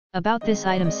About this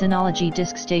item: Synology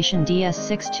DiskStation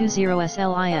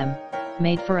DS620slim,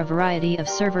 made for a variety of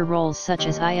server roles such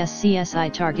as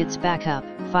iSCSI, targets backup,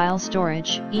 file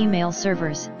storage, email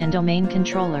servers, and domain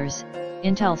controllers.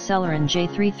 Intel Celeron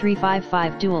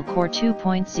J3355 dual-core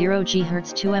 2.0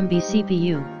 GHz 2MB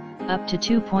CPU, up to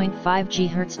 2.5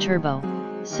 GHz turbo,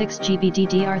 6 GB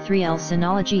DDR3L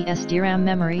Synology SDRAM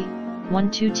memory,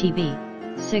 12 TB,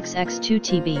 6x2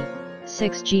 TB,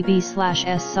 6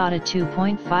 GB/S SATA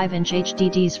 2.5-inch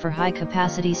HDDs for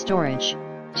high-capacity storage,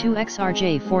 2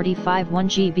 XRJ45 1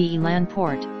 GB LAN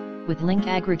port, with link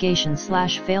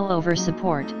aggregation/failover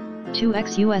support,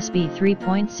 2x USB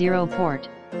 3.0 port,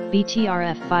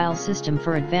 BTRF file system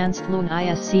for advanced LUN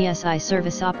iSCSI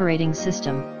service operating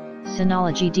system,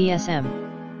 Synology DSM.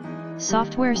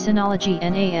 Software: Synology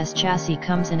NAS chassis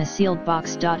comes in a sealed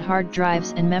box. Hard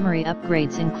drives and memory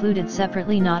upgrades included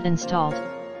separately, not installed.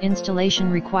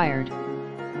 Installation required.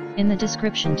 In the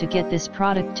description to get this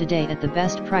product today at the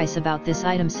best price. About this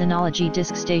item: Synology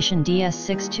DiskStation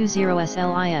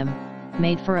DS620slim,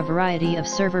 made for a variety of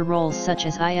server roles such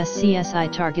as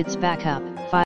iSCSI, targets backup, file